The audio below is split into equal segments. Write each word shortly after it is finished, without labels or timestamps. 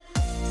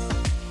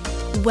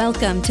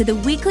Welcome to the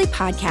weekly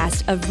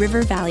podcast of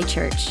River Valley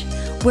Church.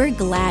 We're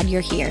glad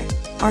you're here.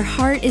 Our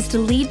heart is to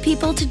lead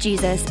people to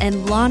Jesus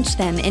and launch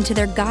them into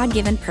their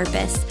God-given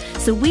purpose.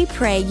 So we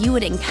pray you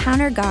would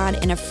encounter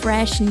God in a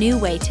fresh, new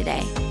way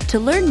today. To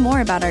learn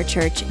more about our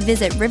church,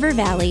 visit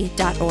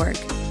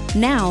rivervalley.org.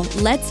 Now,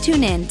 let's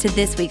tune in to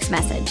this week's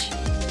message.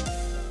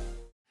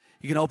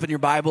 You can open your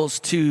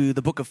Bibles to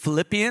the book of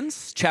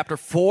Philippians, chapter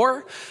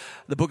 4.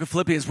 The book of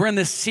Philippians. We're in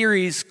this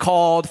series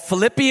called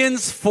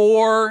Philippians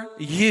for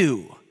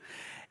You.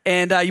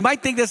 And you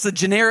might think that's a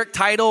generic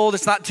title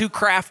that's not too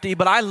crafty,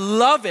 but I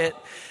love it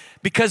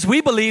because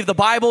we believe the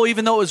Bible,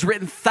 even though it was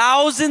written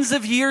thousands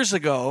of years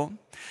ago,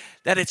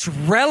 that it's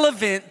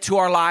relevant to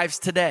our lives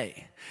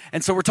today.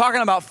 And so we're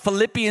talking about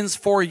Philippians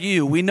for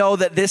You. We know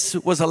that this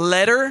was a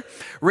letter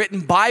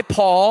written by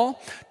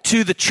Paul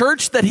to the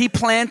church that he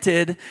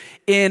planted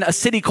in a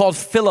city called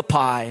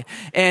Philippi.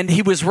 And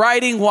he was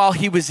writing while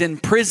he was in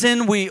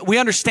prison. We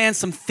understand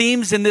some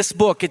themes in this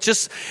book. It's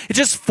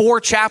just 4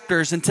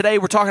 chapters. And today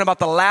we're talking about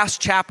the last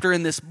chapter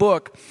in this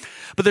book.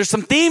 But there's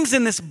some themes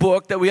in this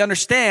book that we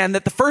understand.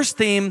 That the first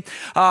theme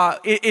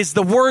is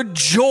the word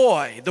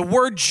joy. The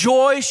word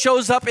joy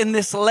shows up in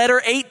this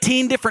letter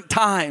 18 different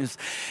times.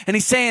 And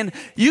he's saying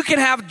you can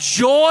have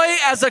joy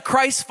as a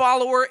Christ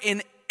follower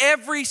in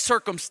every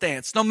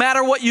circumstance, no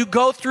matter what you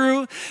go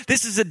through.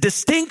 This is a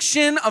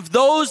distinction of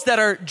those that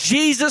are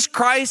Jesus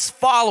Christ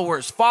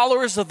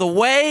followers of the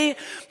way,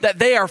 that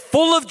they are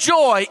full of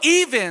joy,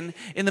 even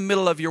in the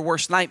middle of your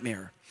worst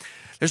nightmare.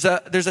 There's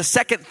a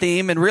second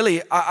theme, and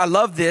really, I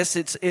love this.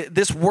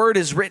 This word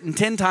is written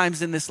 10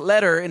 times in this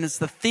letter, and it's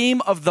the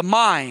theme of the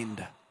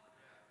mind.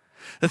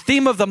 The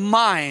theme of the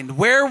mind,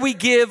 where we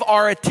give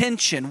our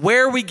attention,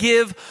 where we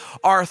give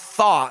our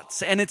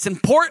thoughts. And it's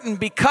important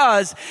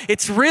because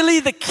it's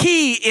really the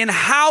key in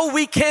how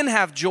we can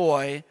have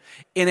joy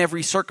in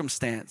every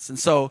circumstance. And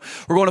so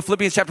we're going to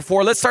Philippians chapter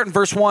 4. Let's start in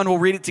verse 1. We'll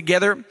read it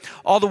together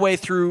all the way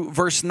through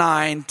verse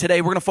 9.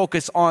 Today we're going to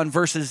focus on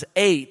verses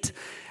 8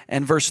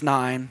 and verse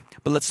 9.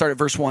 But let's start at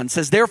verse 1. It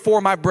says,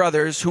 "Therefore, my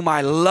brothers, whom I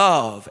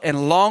love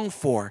and long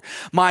for,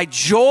 my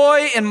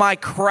joy and my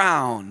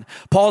crown."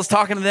 Paul's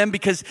talking to them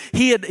because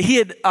he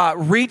had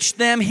reached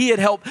them. He had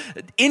helped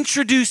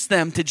introduce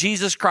them to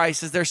Jesus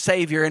Christ as their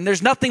Savior. And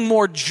there's nothing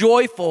more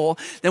joyful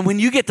than when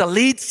you get to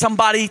lead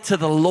somebody to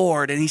the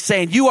Lord. And he's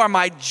saying, "You are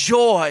my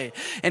joy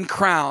and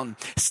crown.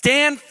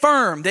 Stand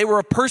firm." They were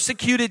a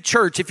persecuted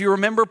church. If you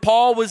remember,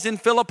 Paul was in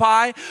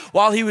Philippi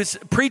while he was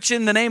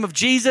preaching the name of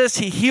Jesus.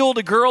 He healed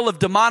a girl of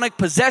demonic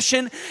possession,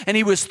 and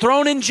he was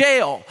thrown in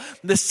jail.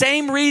 The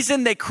same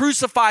reason they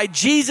crucified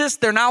Jesus,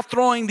 they're now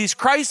throwing these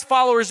Christ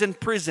followers in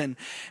prison.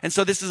 And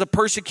so this is a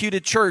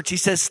persecuted church. He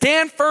says,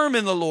 "Stand firm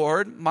in the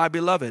Lord, my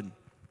beloved."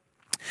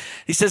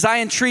 He says, "I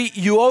entreat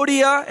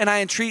Euodia and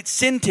I entreat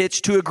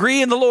Syntyche to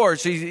agree in the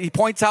Lord." So he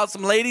points out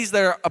some ladies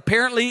that are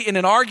apparently in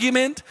an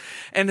argument,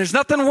 and there's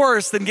nothing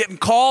worse than getting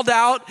called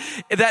out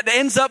that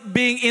ends up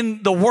being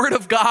in the Word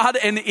of God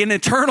and an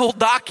eternal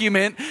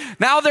document.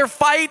 Now their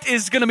fight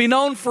is going to be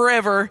known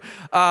forever.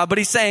 But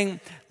he's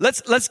saying,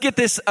 Let's get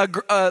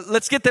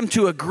them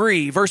to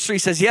agree. Verse 3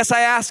 says, "Yes, I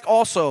ask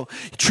also,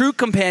 true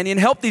companion,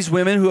 help these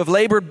women who have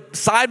labored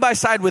side by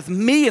side with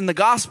me in the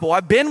gospel.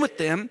 I've been with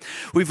them.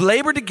 We've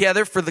labored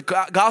together for the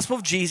gospel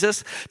of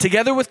Jesus,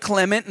 together with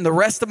Clement and the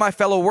rest of my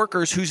fellow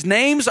workers whose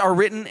names are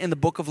written in the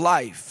book of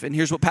life." And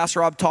here's what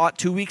Pastor Rob taught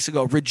 2 weeks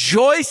ago.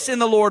 "Rejoice in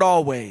the Lord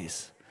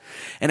always.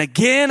 And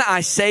again,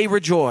 I say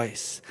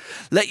rejoice.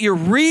 Let your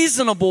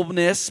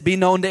reasonableness be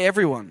known to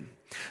everyone.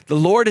 The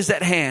Lord is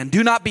at hand.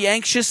 Do not be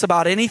anxious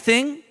about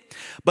anything,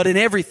 but in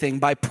everything,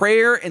 by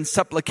prayer and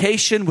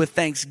supplication with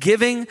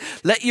thanksgiving,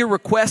 let your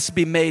requests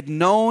be made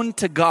known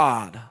to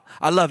God."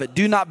 I love it.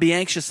 Do not be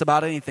anxious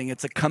about anything.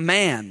 It's a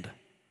command.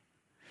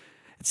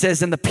 It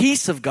says, "And the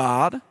peace of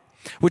God,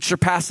 which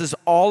surpasses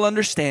all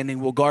understanding,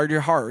 will guard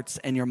your hearts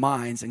and your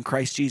minds in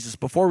Christ Jesus."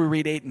 Before we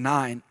read 8 and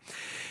 9,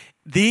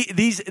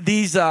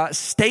 these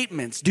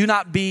statements, do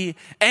not be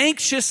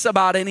anxious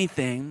about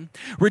anything,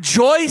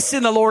 rejoice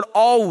in the Lord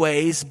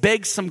always,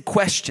 beg some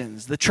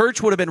questions. The church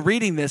would have been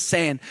reading this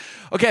saying,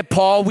 "Okay,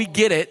 Paul, we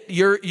get it.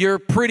 You're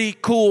pretty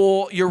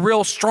cool. You're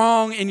real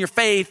strong in your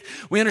faith.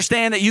 We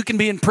understand that you can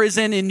be in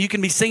prison and you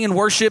can be singing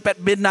worship at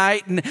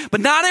midnight.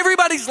 But not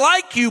everybody's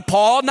like you,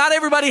 Paul. Not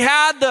everybody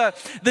had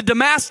the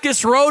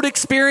Damascus Road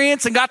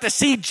experience and got to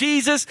see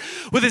Jesus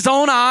with his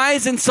own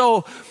eyes. And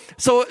so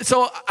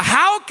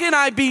how can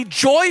I be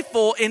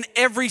joyful in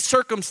every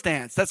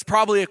circumstance?" That's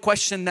probably a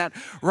question that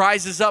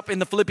rises up in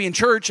the Philippian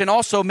church, and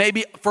also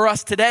maybe for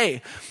us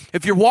today.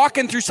 If you're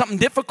walking through something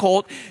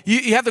difficult,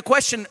 you have the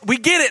question, we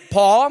get it,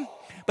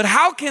 Paul, but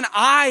how can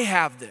I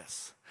have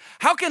this?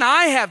 How can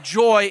I have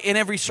joy in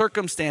every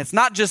circumstance?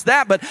 Not just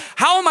that, but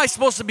how am I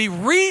supposed to be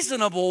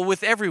reasonable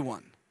with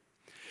everyone?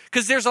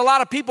 Because there's a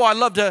lot of people I'd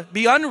love to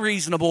be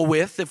unreasonable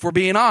with, if we're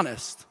being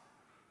honest.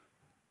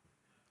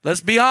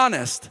 Let's be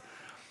honest.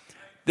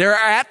 There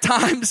are at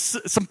times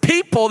some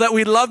people that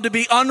we'd love to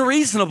be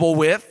unreasonable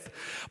with,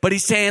 but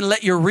he's saying,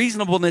 let your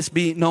reasonableness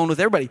be known with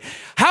everybody.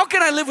 How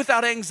can I live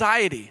without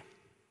anxiety?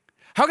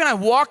 How can I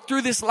walk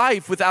through this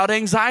life without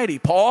anxiety?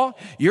 Paul,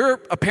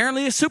 you're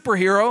apparently a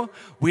superhero.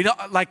 We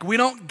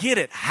don't get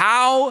it.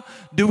 How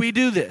do we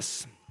do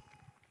this?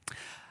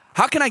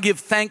 How can I give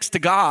thanks to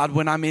God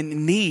when I'm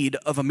in need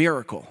of a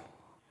miracle?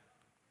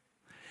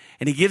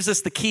 And he gives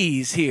us the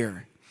keys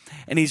here.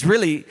 And he's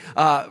really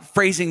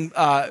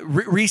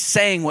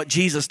re-saying what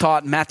Jesus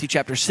taught in Matthew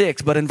chapter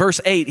 6. But in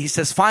verse 8, he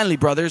says, finally,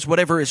 brothers,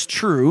 whatever is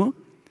true,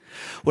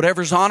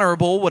 whatever is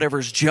honorable, whatever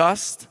is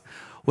just,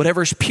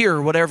 whatever is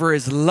pure, whatever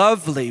is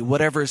lovely,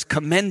 whatever is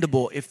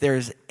commendable, if there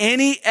is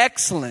any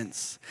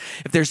excellence,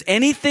 if there's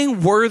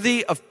anything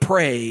worthy of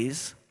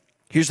praise,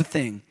 here's the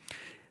thing.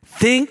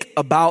 Think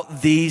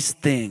about these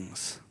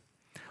things.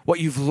 What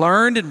you've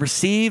learned and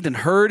received and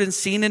heard and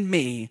seen in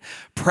me,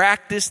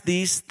 practice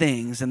these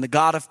things, and the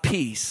God of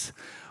peace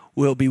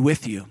will be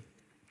with you.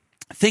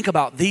 Think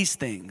about these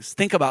things.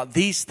 Think about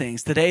these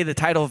things. Today, the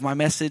title of my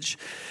message,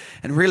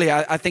 and really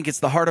I think it's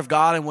the heart of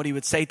God and what he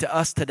would say to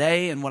us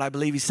today, and what I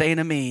believe he's saying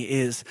to me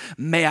is,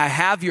 may I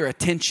have your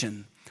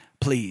attention,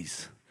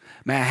 please?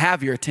 May I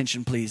have your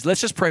attention, please?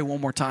 Let's just pray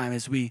one more time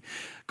as we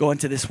go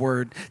into this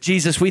word.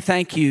 Jesus, we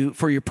thank you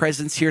for your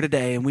presence here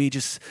today, and we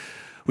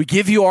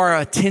give you our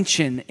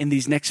attention in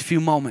these next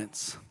few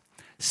moments.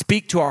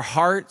 Speak to our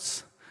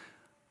hearts.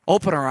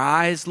 Open our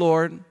eyes,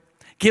 Lord.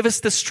 Give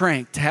us the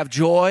strength to have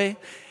joy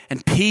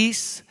and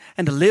peace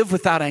and to live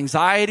without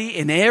anxiety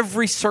in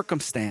every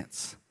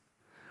circumstance.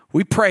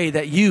 We pray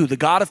that you, the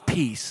God of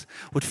peace,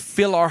 would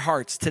fill our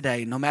hearts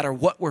today, no matter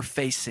what we're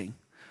facing,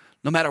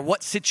 no matter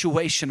what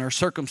situation or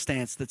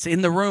circumstance that's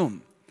in the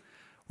room.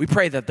 We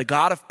pray that the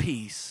God of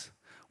peace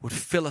would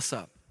fill us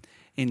up.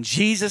 In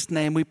Jesus'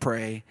 name we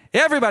pray.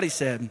 Everybody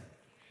said,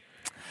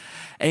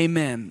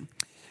 amen.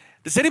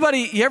 Does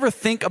anybody, you ever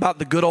think about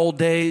the good old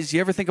days?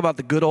 You ever think about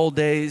the good old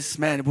days?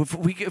 Man, if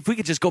we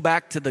could just go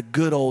back to the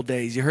good old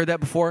days. You heard that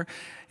before?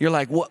 You're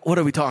like, what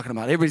are we talking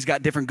about? Everybody's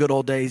got different good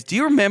old days. Do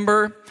you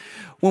remember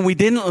when we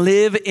didn't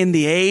live in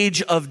the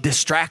age of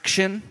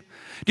distraction?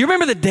 Do you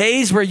remember the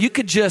days where you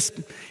could just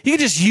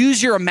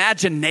use your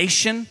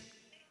imagination?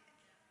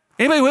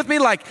 Anybody with me?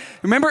 Like,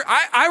 remember,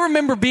 I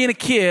remember being a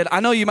kid.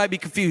 I know you might be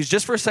confused.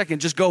 Just for a second,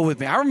 just go with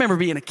me. I remember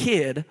being a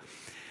kid,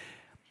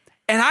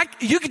 and I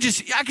could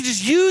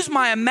just use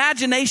my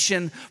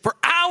imagination for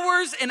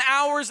hours and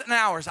hours and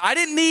hours. I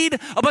didn't need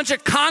a bunch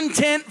of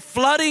content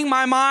flooding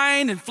my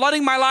mind and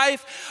flooding my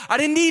life. I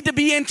didn't need to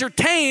be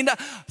entertained.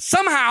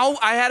 Somehow,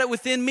 I had it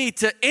within me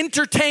to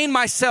entertain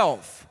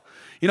myself.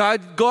 You know,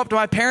 I'd go up to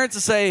my parents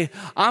and say,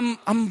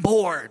 I'm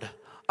bored.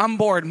 I'm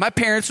bored. My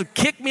parents would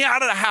kick me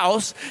out of the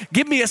house,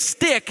 give me a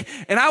stick,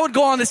 and I would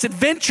go on this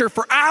adventure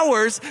for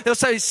hours. They'll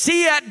say,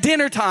 see you at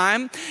dinner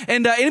time.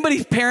 And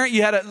anybody's parent,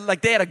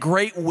 they had a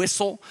great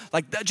whistle,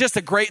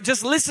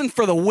 just listen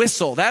for the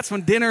whistle. That's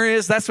when dinner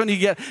is. That's when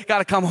you got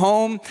to come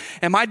home.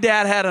 And my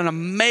dad had an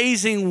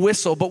amazing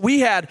whistle, but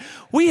we had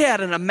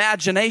an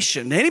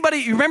imagination. Anybody,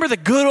 you remember the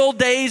good old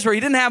days where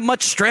you didn't have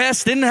much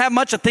stress, didn't have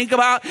much to think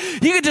about?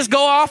 You could just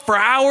go off for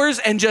hours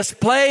and just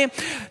play.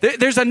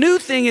 There's a new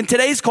thing in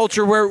today's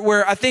culture where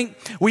I think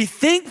we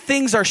think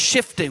things are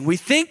shifting. We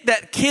think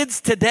that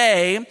kids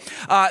today,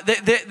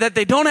 that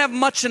they don't have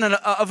much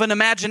of an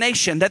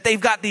imagination, that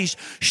they've got these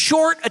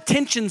short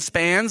attention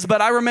spans.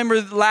 But I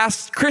remember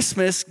last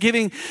Christmas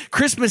giving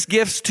Christmas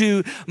gifts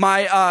to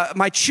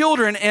my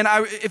children, and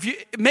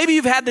maybe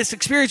you've had this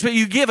experience, but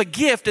you give a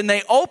gift and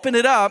they open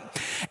it up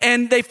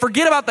and they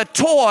forget about the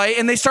toy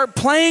and they start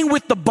playing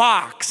with the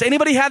box.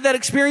 Anybody had that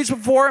experience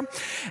before?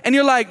 And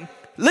you're like,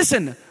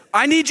 listen,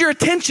 I need your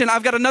attention.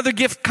 I've got another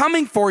gift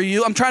coming for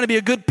you. I'm trying to be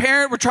a good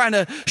parent. We're trying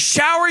to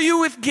shower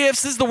you with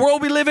gifts. This is the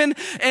world we live in.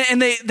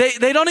 And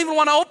they don't even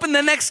want to open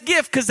the next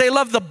gift because they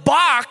love the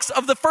box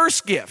of the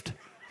first gift.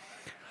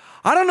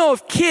 I don't know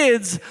if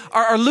kids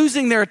are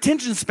losing their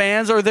attention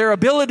spans or their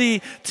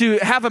ability to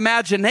have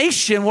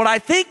imagination. What I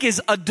think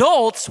is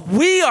adults,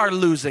 we are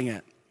losing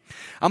it.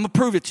 I'm going to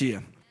prove it to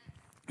you.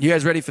 You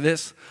guys ready for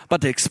this? I'm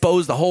about to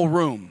expose the whole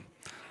room.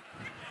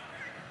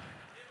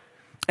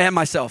 And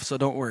myself, so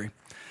don't worry.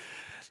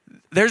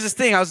 There's this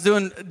thing, I was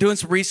doing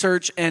some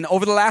research, and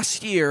over the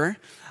last year,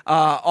 so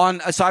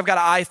I've got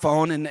an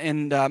iPhone,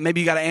 and maybe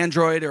you got an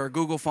Android or a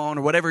Google phone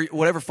or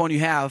whatever phone you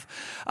have.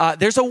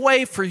 There's a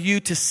way for you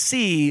to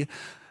see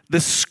the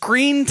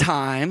screen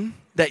time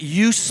that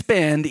you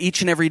spend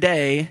each and every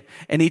day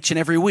and each and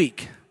every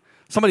week.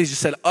 Somebody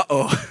just said,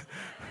 uh-oh.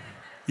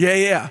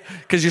 Yeah,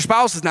 because your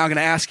spouse is now going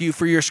to ask you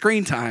for your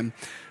screen time.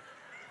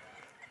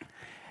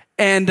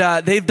 And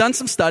they've done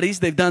some studies,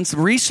 they've done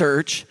some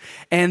research,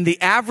 and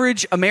the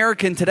average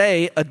American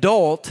today,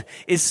 adult,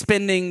 is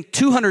spending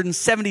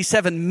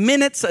 277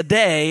 minutes a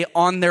day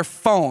on their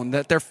phone,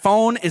 that their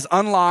phone is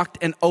unlocked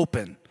and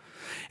open.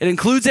 It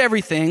includes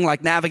everything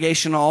like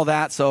navigation and all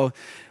that, so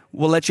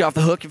we'll let you off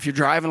the hook if you're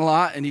driving a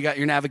lot and you got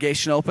your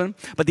navigation open.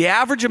 But the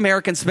average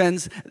American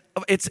spends,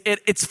 it's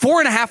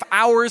 4.5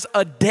 hours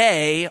a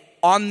day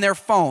on their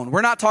phone.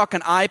 We're not talking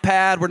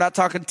iPad. We're not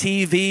talking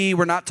TV.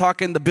 We're not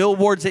talking the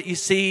billboards that you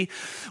see.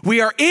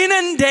 We are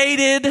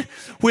inundated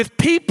with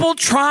people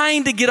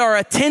trying to get our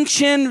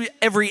attention,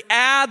 every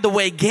ad, the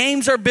way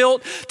games are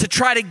built, to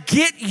try to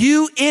get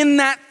you in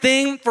that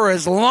thing for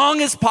as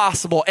long as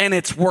possible, and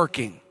it's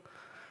working.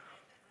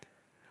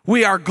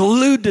 We are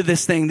glued to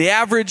this thing. The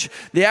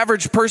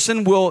average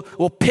person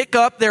will pick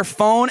up their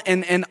phone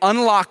and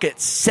unlock it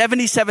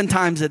 77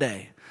 times a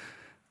day.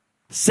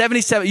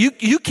 77.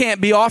 You can't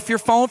be off your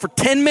phone for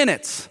 10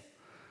 minutes.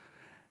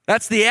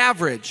 That's the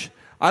average.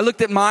 I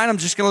looked at mine. I'm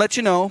just going to let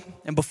you know.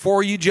 And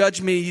before you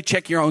judge me, you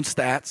check your own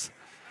stats.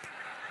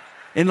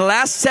 In the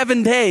last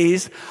 7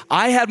 days,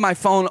 I had my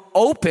phone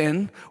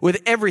open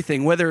with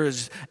everything, whether it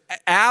was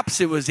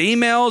apps, it was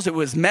emails, it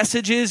was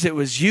messages, it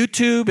was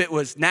YouTube, it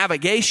was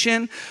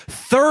navigation.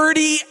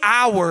 30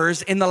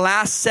 hours in the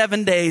last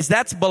 7 days.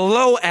 That's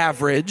below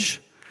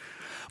average.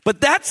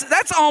 But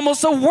that's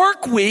almost a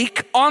work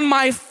week on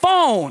my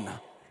phone.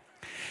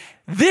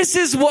 This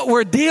is what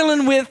we're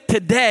dealing with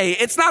today.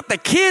 It's not the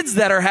kids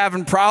that are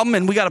having problem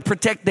and we got to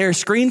protect their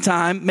screen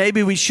time.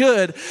 Maybe we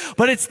should,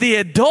 but it's the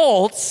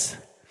adults.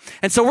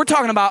 And so we're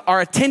talking about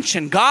our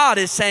attention. God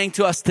is saying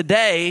to us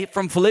today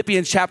from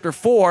Philippians chapter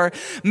 4,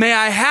 may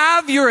I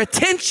have your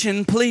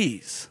attention,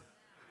 please.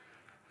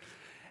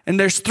 And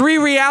there's 3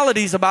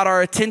 realities about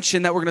our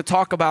attention that we're going to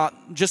talk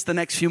about just the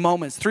next few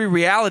moments. 3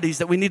 realities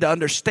that we need to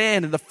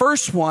understand. And the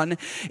first one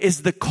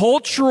is the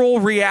cultural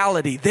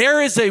reality.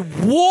 There is a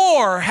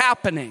war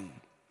happening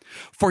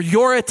for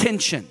your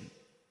attention.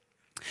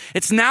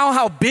 It's now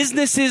how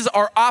businesses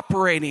are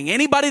operating.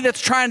 Anybody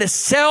that's trying to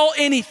sell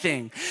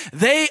anything,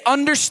 they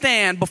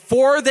understand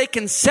before they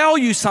can sell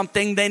you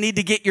something, they need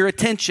to get your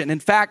attention. In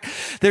fact,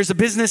 there's a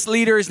business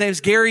leader, his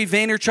name's Gary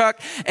Vaynerchuk,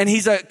 and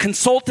he's a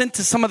consultant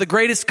to some of the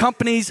greatest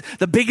companies,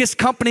 the biggest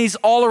companies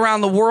all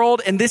around the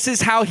world. And this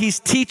is how he's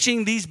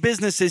teaching these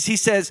businesses. He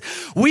says,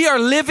 we are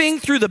living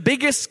through the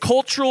biggest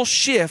cultural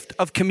shift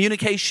of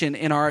communication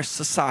in our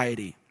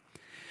society.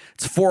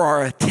 It's for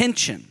our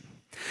attention.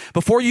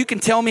 Before you can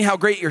tell me how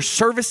great your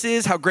service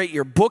is, how great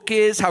your book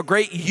is, how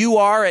great you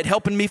are at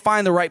helping me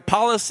find the right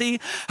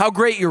policy, how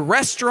great your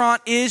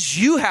restaurant is,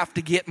 you have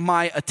to get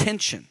my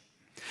attention.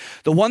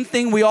 The one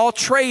thing we all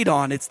trade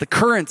on, it's the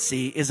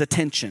currency, is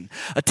attention.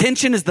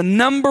 Attention is the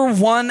number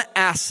one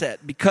asset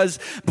because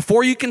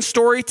before you can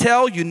story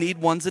tell, you need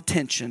one's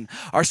attention.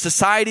 Our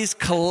society's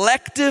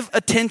collective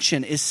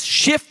attention is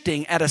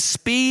shifting at a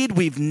speed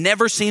we've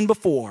never seen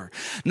before.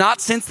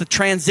 Not since the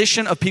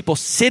transition of people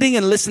sitting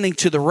and listening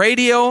to the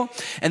radio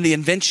and the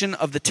invention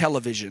of the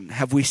television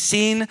have we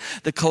seen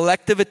the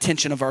collective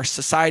attention of our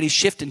society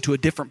shift into a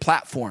different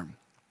platform.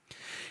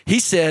 He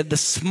said the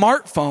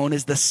smartphone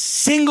is the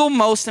single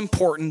most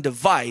important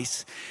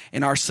device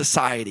in our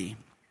society.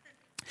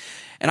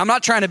 And I'm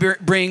not trying to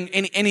bring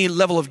any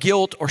level of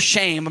guilt or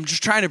shame. I'm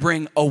just trying to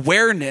bring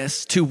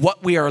awareness to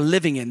what we are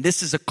living in.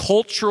 This is a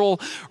cultural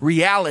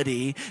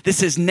reality. This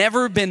has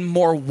never been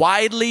more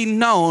widely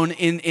known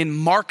in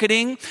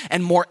marketing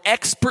and more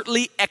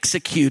expertly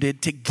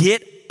executed to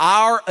get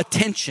our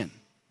attention.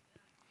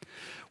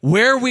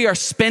 Where we are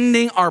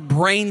spending our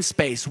brain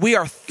space. We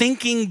are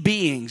thinking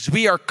beings.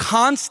 We are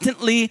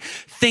constantly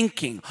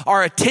thinking.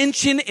 Our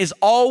attention is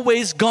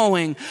always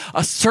going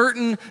a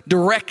certain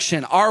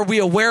direction. Are we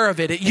aware of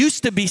it? It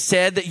used to be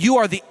said that you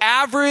are the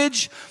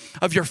average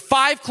of your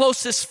 5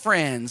 closest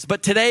friends,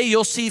 but today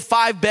you'll see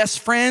 5 best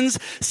friends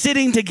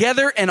sitting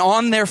together and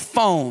on their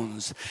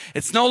phones.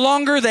 It's no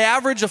longer the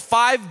average of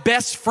 5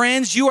 best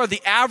friends. You are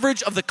the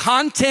average of the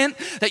content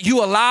that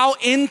you allow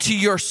into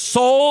your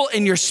soul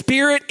and your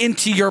spirit,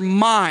 into your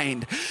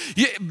mind.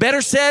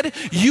 Better said,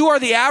 you are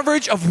the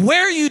average of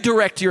where you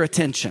direct your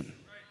attention.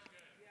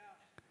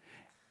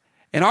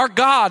 And our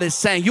God is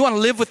saying, you want to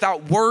live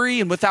without worry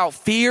and without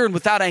fear and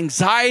without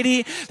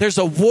anxiety. There's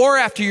a war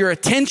after your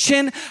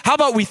attention. How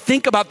about we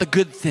think about the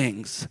good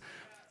things?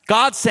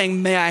 God's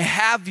saying, may I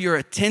have your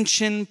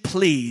attention,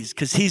 please?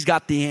 Because he's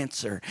got the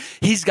answer.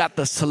 He's got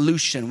the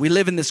solution. We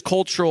live in this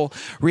cultural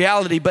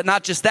reality, but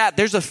not just that.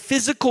 There's a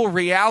physical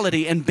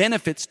reality and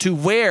benefits to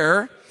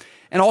where,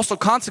 and also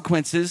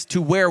consequences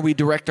to where we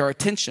direct our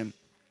attention.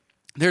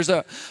 There's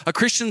a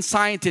Christian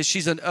scientist.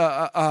 She's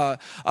a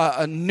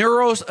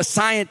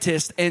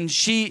neuroscientist, and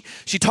she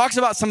talks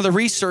about some of the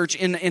research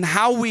in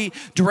how we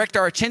direct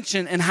our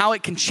attention and how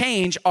it can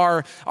change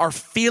our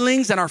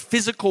feelings and our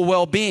physical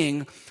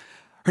well-being.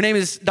 Her name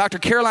is Dr.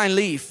 Caroline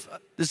Leaf.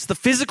 This is the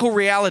physical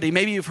reality.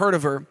 Maybe you've heard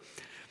of her.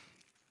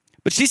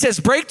 But she says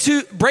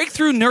breakthrough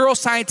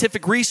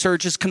neuroscientific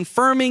research is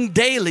confirming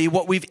daily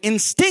what we've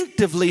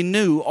instinctively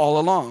knew all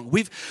along.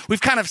 We've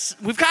kind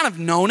of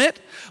known it,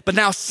 but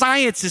now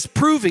science is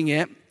proving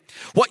it.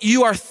 What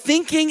you are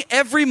thinking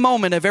every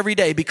moment of every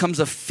day becomes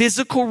a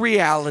physical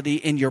reality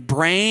in your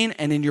brain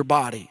and in your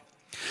body,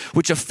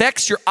 which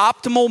affects your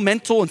optimal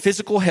mental and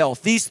physical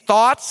health. These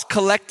thoughts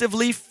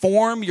collectively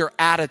form your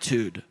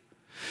attitude.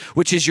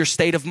 which is your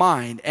state of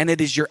mind. And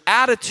it is your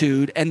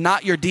attitude and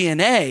not your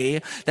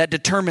DNA that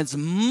determines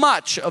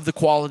much of the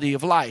quality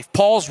of life.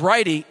 Paul's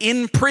writing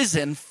in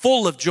prison,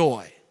 full of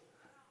joy.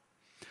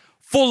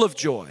 Full of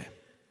joy.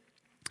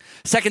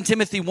 2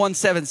 Timothy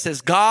 1:7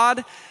 says,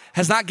 God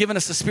has not given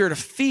us a spirit of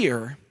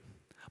fear,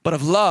 but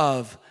of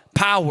love,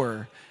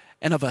 power,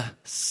 and of a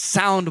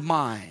sound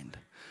mind.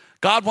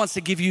 God wants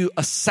to give you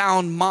a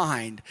sound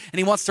mind, and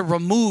he wants to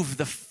remove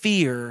the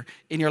fear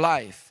in your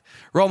life.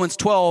 Romans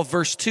 12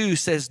 verse 2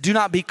 says, do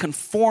not be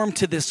conformed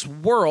to this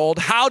world.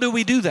 How do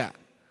we do that?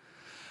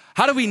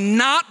 How do we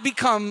not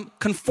become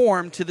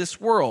conformed to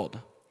this world?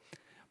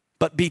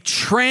 But be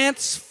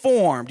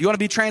transformed. You want to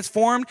be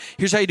transformed?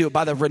 Here's how you do it.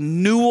 By the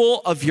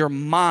renewal of your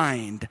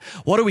mind.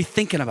 What are we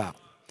thinking about?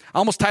 I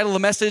almost titled the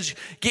message,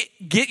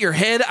 Get your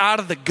head out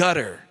of the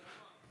gutter.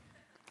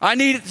 I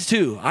need it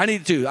too.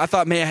 I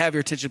thought, may I have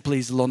your attention,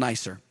 please, a little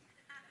nicer.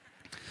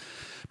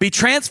 Be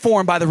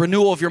transformed by the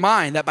renewal of your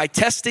mind, that by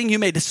testing you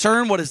may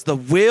discern what is the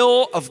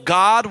will of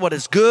God, what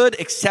is good,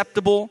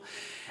 acceptable,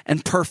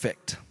 and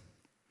perfect.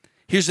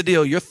 Here's the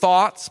deal. Your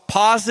thoughts,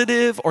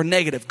 positive or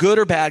negative, good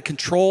or bad,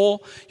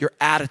 control your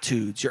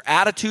attitudes. Your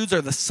attitudes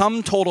are the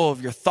sum total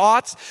of your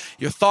thoughts.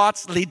 Your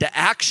thoughts lead to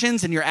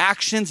actions, and your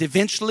actions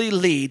eventually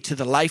lead to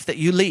the life that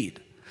you lead.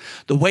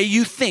 The way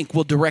you think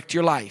will direct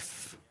your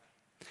life.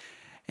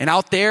 And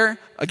out there,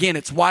 again,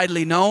 it's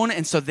widely known,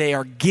 and so they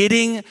are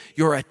getting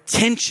your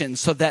attention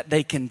so that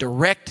they can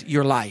direct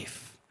your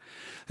life.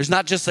 There's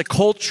not just a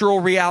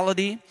cultural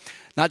reality,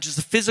 not just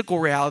a physical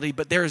reality,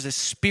 but there is a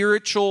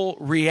spiritual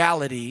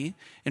reality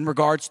in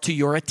regards to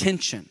your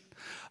attention.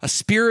 A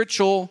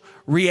spiritual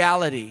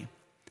reality.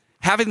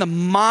 Having the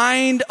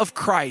mind of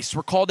Christ.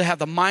 We're called to have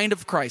the mind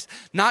of Christ.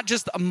 Not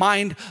just a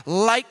mind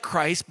like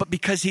Christ, but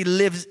because he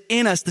lives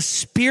in us. The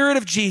Spirit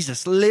of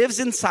Jesus lives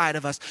inside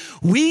of us.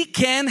 We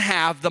can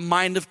have the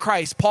mind of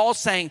Christ. Paul's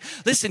saying,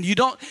 listen,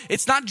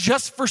 it's not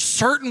just for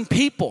certain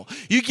people.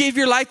 You give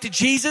your life to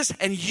Jesus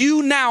and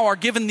you now are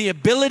given the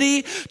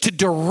ability to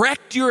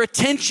direct your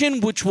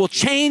attention, which will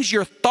change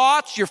your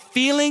thoughts, your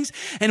feelings,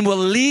 and will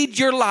lead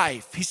your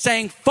life. He's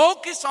saying,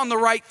 focus on the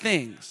right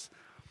things.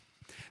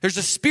 There's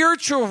a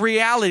spiritual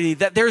reality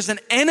that there's an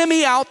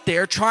enemy out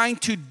there trying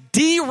to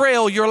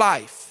derail your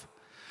life,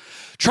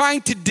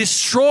 trying to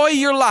destroy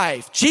your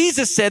life.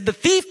 Jesus said, the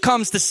thief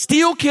comes to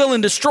steal, kill,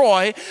 and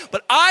destroy,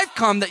 but I've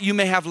come that you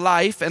may have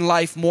life and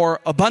life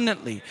more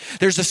abundantly.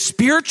 There's a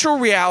spiritual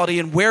reality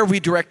in where we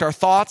direct our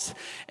thoughts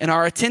and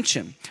our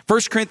attention. 1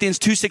 Corinthians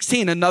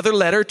 2:16, another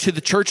letter to the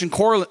church in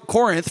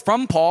Corinth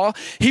from Paul,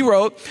 he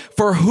wrote,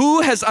 for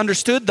who has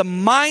understood the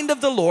mind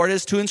of the Lord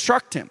is to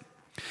instruct him.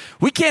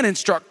 We can't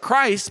instruct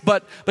Christ,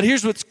 but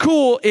here's what's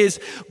cool is,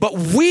 but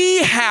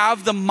we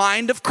have the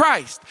mind of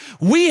Christ.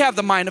 We have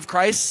the mind of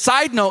Christ.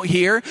 Side note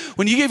here,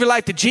 when you give your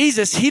life to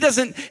Jesus, he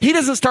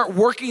doesn't start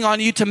working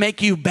on you to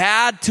make you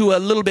bad to a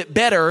little bit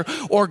better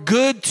or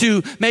good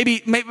to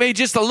maybe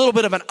just a little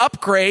bit of an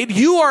upgrade.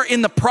 You are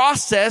in the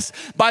process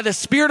by the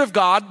Spirit of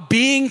God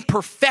being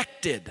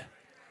perfected.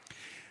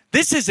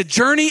 This is a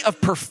journey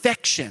of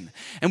perfection.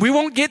 And we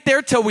won't get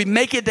there till we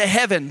make it to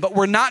heaven, but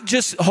we're not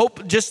just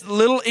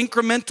little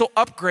incremental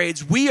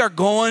upgrades. We are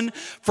going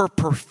for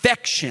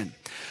perfection.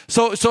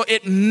 So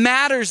it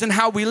matters in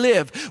how we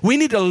live. We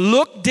need to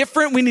look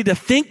different. We need to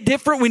think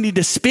different. We need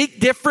to speak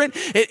different.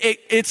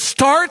 It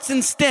starts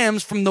and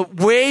stems from the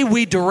way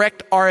we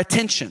direct our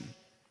attention.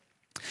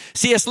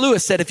 C.S.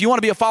 Lewis said, if you want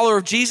to be a follower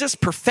of Jesus,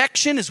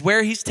 perfection is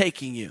where he's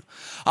taking you.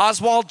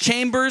 Oswald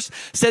Chambers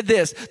said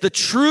this, the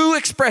true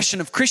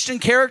expression of Christian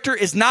character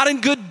is not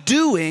in good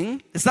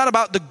doing. It's not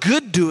about the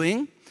good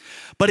doing,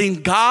 but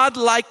in God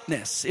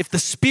likeness. If the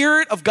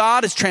Spirit of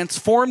God has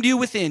transformed you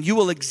within, you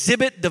will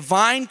exhibit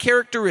divine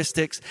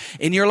characteristics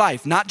in your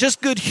life. Not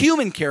just good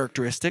human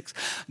characteristics.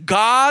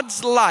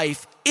 God's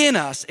life in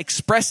us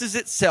expresses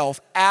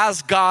itself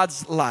as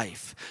God's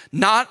life,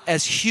 not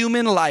as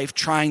human life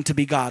trying to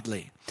be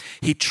godly.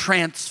 He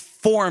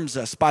transforms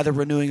us by the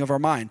renewing of our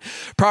mind.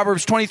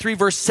 Proverbs 23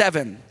 verse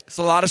 7. It's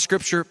a lot of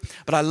scripture,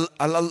 but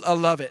I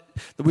love it.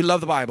 We love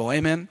the Bible.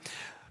 Amen.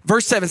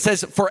 Verse 7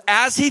 says, for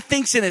as he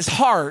thinks in his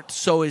heart,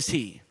 so is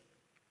he.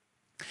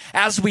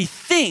 As we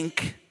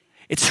think,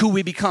 it's who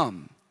we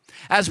become.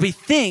 As we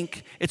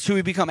think, it's who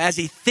we become. As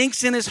he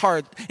thinks in his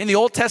heart. In the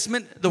Old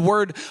Testament, the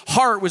word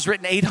heart was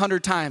written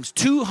 800 times.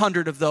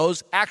 200 of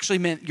those actually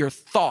meant your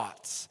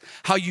thoughts,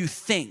 how you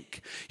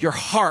think, your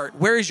heart.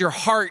 Where is your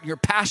heart, your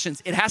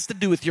passions? It has to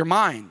do with your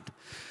mind.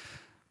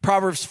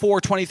 Proverbs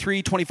 4,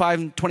 23, 25,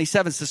 and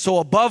 27 says, so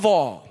above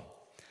all,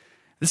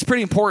 this is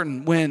pretty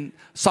important when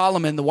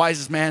Solomon, the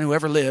wisest man who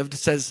ever lived,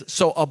 says,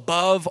 so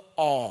above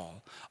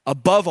all,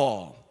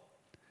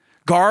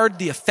 guard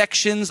the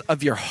affections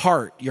of your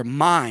heart, your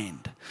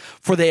mind,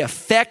 for they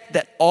affect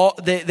all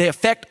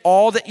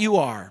that you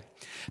are.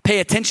 Pay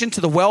attention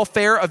to the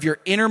welfare of your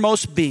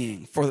innermost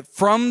being, for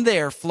from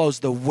there flows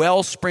the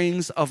well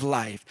springs of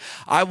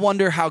life. I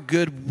wonder how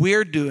good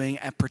we're doing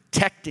at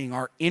protecting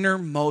our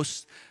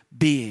innermost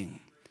being.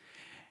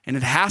 And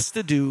it has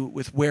to do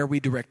with where we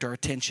direct our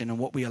attention and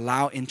what we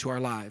allow into our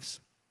lives.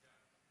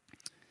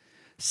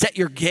 Set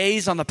your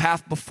gaze on the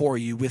path before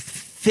you with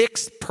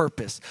fixed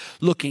purpose,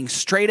 looking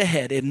straight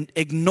ahead, and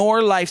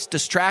ignore life's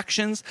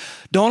distractions.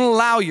 Don't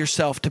allow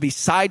yourself to be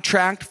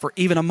sidetracked for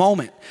even a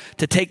moment,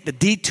 to take the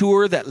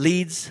detour that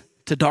leads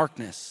to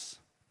darkness.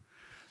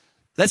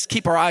 Let's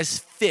keep our eyes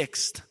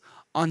fixed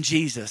on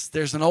Jesus.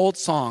 There's an old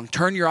song,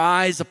 turn your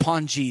eyes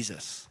upon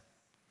Jesus.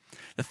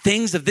 The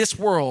things of this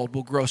world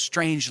will grow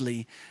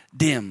strangely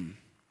dim.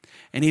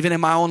 And even in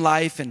my own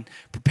life and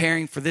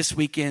preparing for this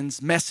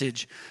weekend's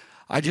message,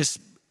 I just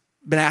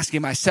been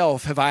asking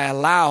myself, have I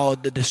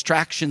allowed the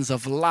distractions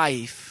of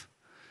life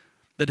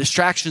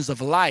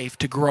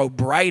to grow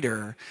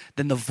brighter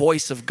than the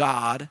voice of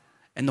God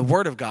and the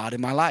Word of God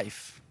in my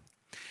life?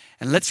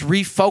 And let's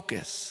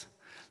refocus.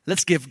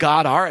 Let's give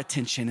God our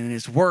attention and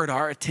His Word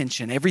our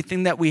attention,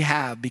 everything that we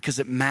have, because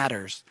it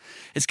matters.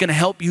 It's going to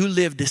help you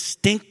live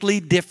distinctly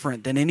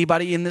different than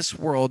anybody in this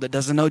world that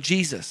doesn't know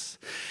Jesus.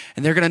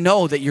 And they're going to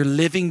know that you're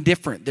living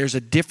different. There's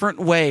a different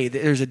way.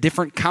 There's a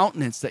different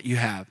countenance that you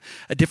have,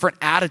 a different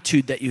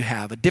attitude that you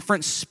have, a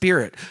different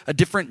spirit, a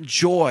different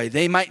joy.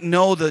 They might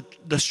know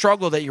the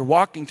struggle that you're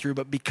walking through,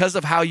 but because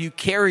of how you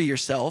carry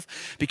yourself,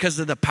 because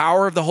of the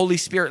power of the Holy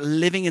Spirit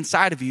living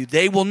inside of you,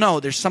 they will know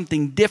there's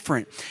something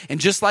different. And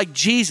just like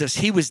Jesus,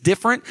 He was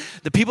different.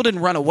 The people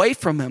didn't run away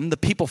from Him. The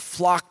people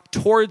flocked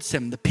towards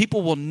Him. The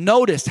people will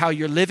notice how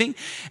you're living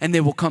and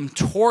they will come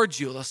towards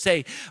you. They'll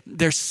say,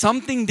 there's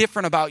something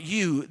different about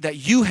you that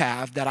you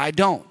have that I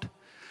don't.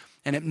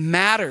 And it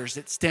matters.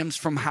 It stems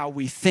from how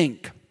we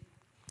think.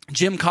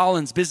 Jim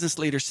Collins, business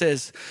leader,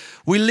 says,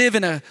 we live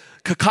in a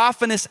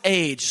cacophonous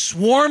age,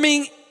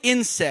 swarming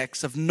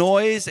insects of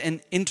noise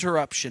and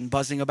interruption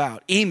buzzing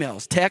about.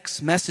 Emails,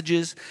 texts,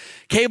 messages,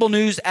 cable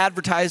news,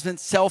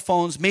 advertisements, cell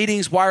phones,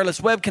 meetings,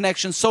 wireless web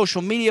connections,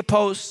 social media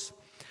posts.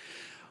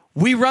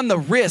 We run the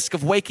risk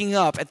of waking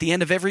up at the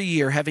end of every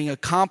year having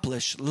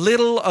accomplished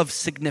little of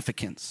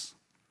significance.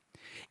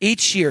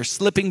 Each year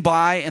slipping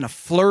by in a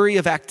flurry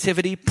of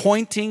activity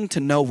pointing to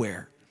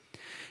nowhere.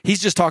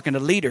 He's just talking to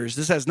leaders.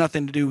 This has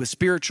nothing to do with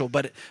spiritual,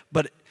 but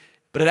it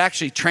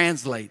actually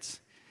translates.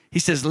 He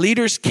says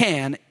leaders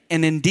can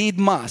and indeed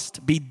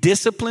must be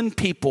disciplined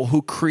people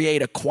who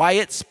create a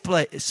quiet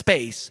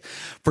space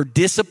for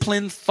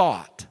disciplined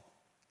thought.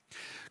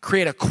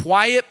 Create a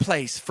quiet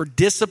place for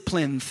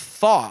disciplined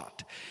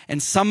thought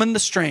and summon the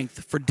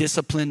strength for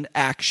disciplined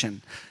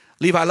action.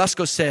 Levi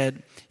Lusko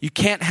said, you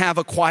can't have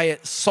a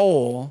quiet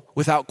soul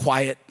without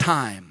quiet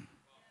time.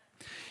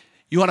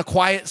 You want a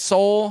quiet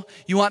soul?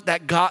 You want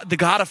that God, the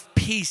God of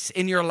peace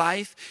in your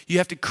life? You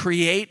have to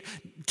create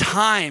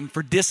time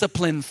for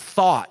disciplined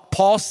thought.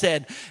 Paul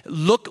said,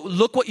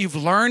 look what you've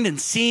learned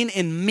and seen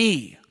in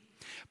me.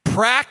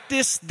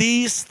 Practice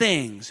these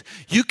things.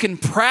 You can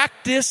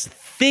practice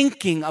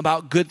thinking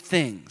about good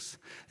things.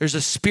 There's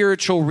a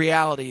spiritual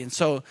reality. And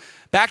so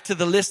back to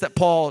the list that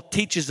Paul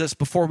teaches us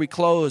before we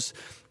close.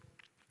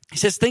 He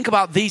says, think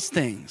about these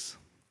things.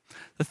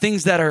 The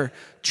things that are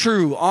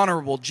true,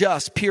 honorable,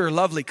 just, pure,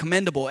 lovely,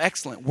 commendable,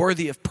 excellent,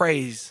 worthy of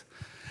praise.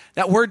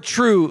 That word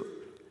true,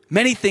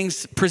 many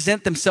things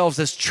present themselves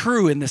as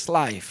true in this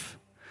life,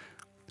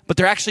 but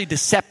they're actually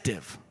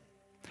deceptive,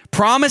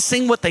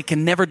 promising what they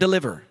can never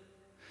deliver.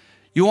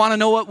 You want to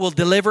know what will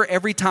deliver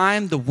every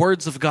time? The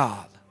words of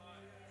God.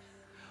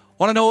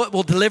 Want to know what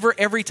will deliver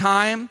every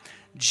time?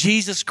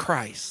 Jesus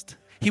Christ.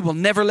 He will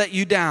never let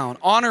you down.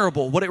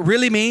 Honorable. What it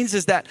really means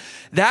is that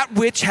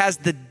which has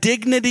the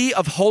dignity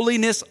of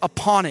holiness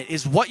upon it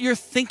is what you're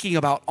thinking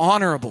about.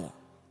 Honorable.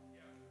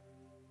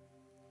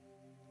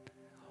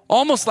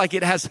 Almost like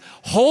it has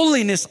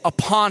holiness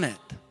upon it.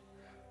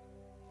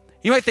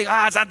 You might think,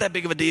 it's not that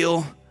big of a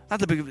deal. Not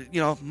that big of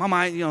a, my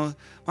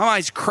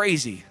mind's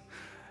crazy.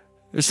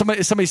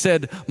 Somebody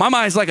said, my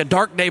mind's like a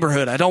dark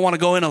neighborhood. I don't want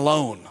to go in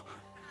alone.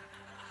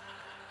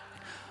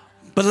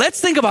 But let's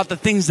think about the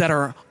things that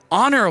are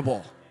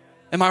honorable.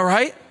 Am I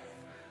right?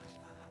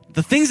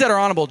 The things that are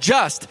honorable,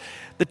 just.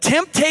 The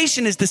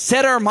temptation is to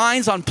set our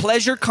minds on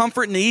pleasure,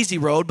 comfort, and the easy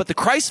road, but the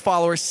Christ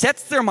follower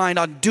sets their mind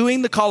on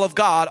doing the call of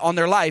God on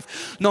their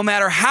life, no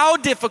matter how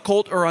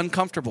difficult or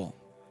uncomfortable.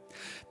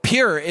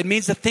 Pure, it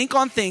means to think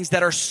on things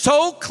that are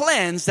so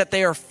cleansed that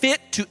they are fit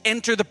to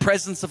enter the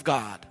presence of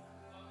God.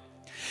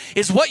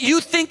 Is what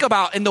you think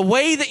about and the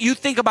way that you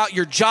think about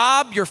your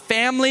job, your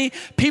family,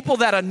 people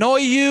that annoy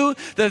you,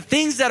 the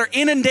things that are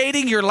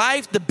inundating your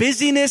life, the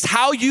busyness,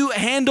 how you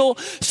handle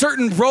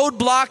certain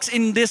roadblocks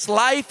in this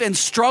life and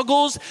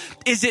struggles.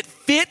 Is it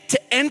fit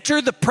to enter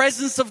the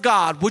presence of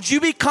God? Would you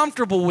be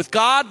comfortable with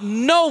God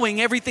knowing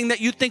everything that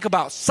you think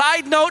about?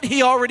 Side note,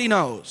 He already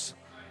knows.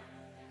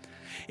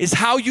 Is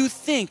how you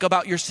think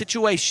about your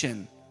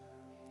situation.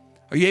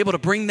 Are you able to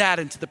bring that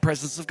into the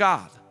presence of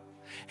God?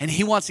 And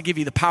He wants to give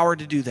you the power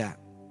to do that.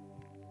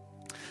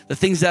 The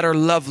things that are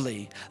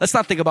lovely. Let's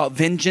not think about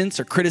vengeance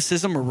or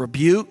criticism or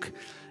rebuke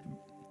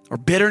or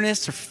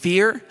bitterness or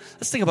fear.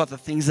 Let's think about the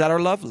things that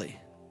are lovely.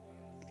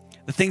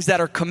 The things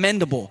that are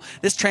commendable.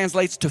 This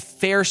translates to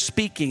fair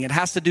speaking. It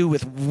has to do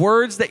with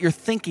words that you're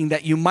thinking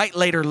that you might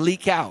later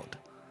leak out.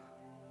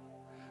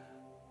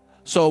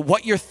 So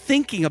what you're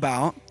thinking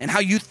about and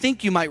how you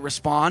think you might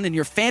respond, and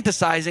you're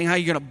fantasizing how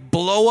you're going to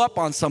blow up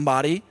on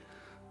somebody.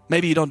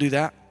 Maybe you don't do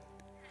that.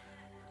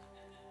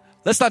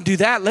 Let's not do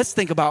that. Let's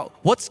think about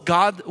what's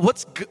God,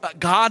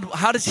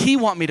 how does he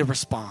want me to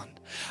respond?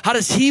 What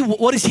does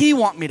he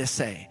want me to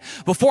say?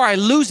 Before I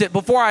lose it,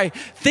 before I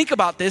think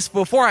about this,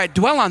 before I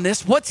dwell on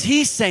this, what's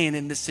he saying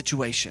in this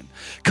situation?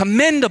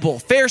 Commendable,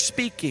 fair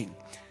speaking,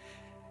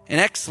 and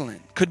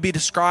excellent could be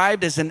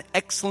described as an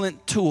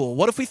excellent tool.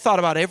 What if we thought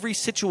about every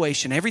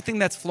situation, everything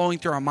that's flowing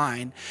through our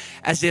mind,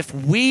 as if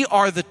we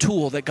are the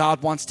tool that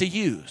God wants to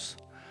use?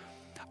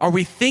 Are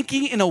we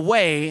thinking in a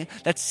way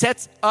that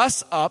sets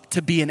us up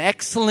to be an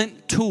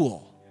excellent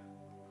tool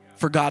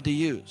for God to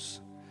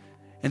use?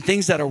 And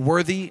things that are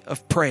worthy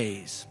of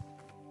praise.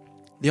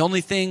 The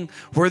only thing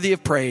worthy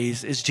of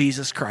praise is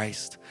Jesus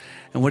Christ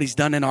and what he's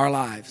done in our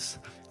lives.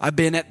 I've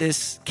been at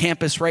this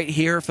campus right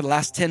here for the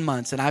last 10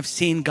 months, and I've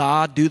seen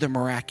God do the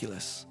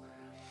miraculous.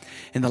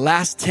 In the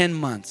last 10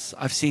 months,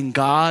 I've seen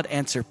God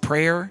answer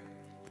prayer.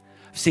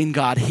 I've seen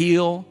God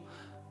heal.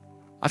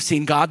 I've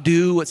seen God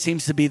do what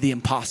seems to be the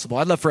impossible.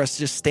 I'd love for us to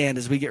just stand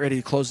as we get ready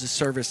to close this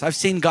service. I've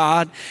seen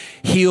God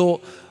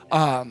heal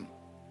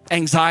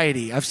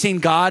anxiety. I've seen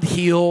God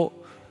heal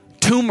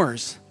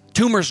tumors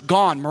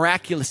gone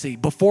miraculously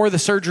before the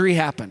surgery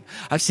happened.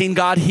 I've seen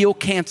God heal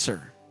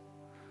cancer.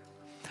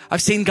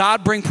 I've seen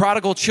God bring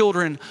prodigal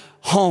children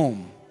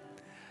home.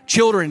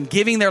 Children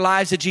giving their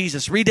lives to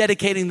Jesus,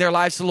 rededicating their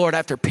lives to the Lord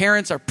after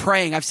parents are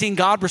praying. I've seen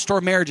God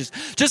restore marriages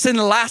just in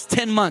the last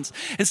 10 months.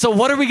 And so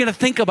what are we going to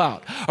think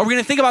about? Are we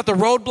going to think about the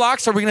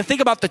roadblocks? Are we going to think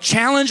about the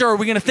challenge? Or are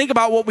we going to think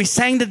about what we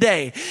sang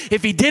today?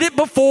 If he did it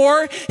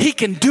before, he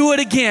can do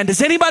it again.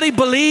 Does anybody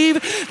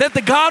believe that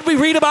the God we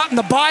read about in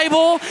the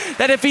Bible,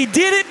 that if he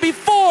did it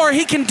before,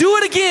 he can do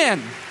it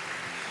again?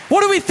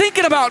 What are we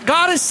thinking about?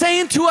 God is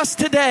saying to us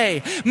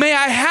today, may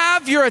I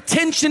have your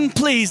attention,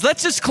 please?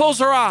 Let's just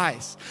close our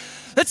eyes.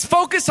 Let's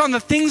focus on the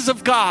things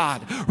of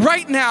God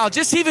right now.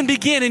 Just even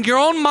begin in your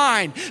own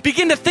mind.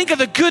 Begin to think of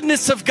the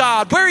goodness of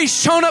God, where he's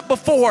shown up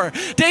before.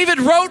 David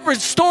wrote,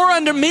 restore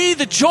unto me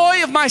the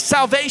joy of my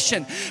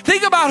salvation.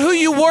 Think about who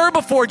you were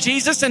before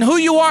Jesus and who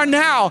you are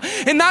now.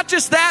 And not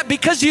just that,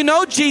 because you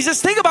know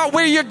Jesus, think about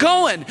where you're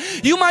going.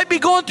 You might be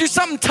going through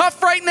something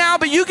tough right now,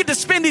 but you get to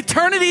spend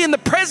eternity in the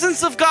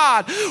presence of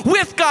God,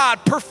 with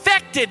God,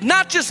 perfected,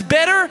 not just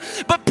better,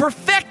 but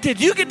perfected.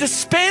 You get to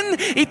spend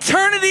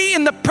eternity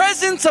in the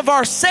presence of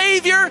our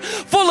Savior,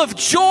 full of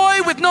joy,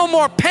 with no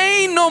more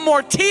pain, no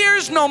more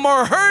tears, no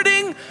more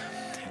hurting.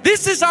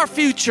 This is our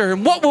future.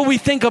 And what will we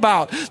think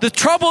about? The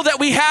trouble that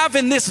we have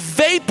in this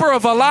vapor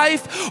of a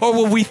life, or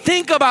will we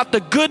think about the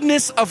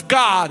goodness of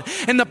God?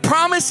 And the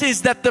promise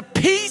is that the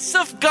peace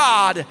of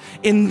God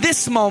in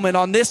this moment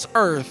on this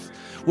earth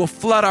will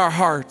flood our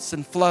hearts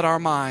and flood our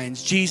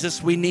minds.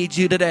 Jesus, we need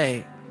you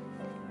today.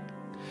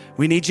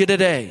 We need you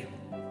today.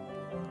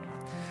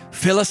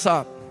 Fill us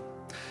up.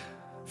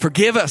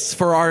 Forgive us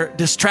for our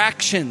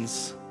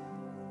distractions.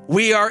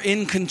 We are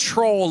in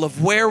control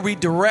of where we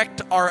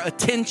direct our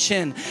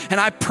attention. And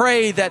I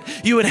pray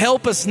that you would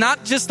help us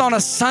not just on a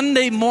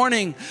Sunday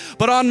morning,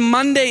 but on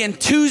Monday and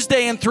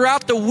Tuesday and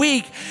throughout the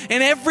week,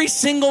 in every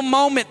single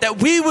moment,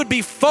 that we would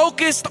be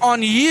focused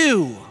on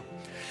you.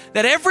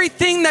 That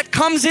everything that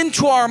comes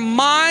into our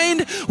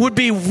mind would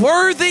be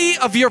worthy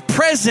of your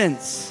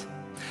presence.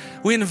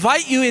 We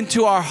invite you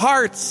into our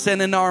hearts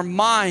and in our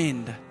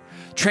mind.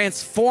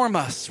 Transform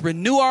us,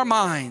 renew our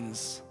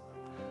minds.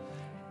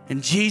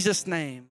 In Jesus' name.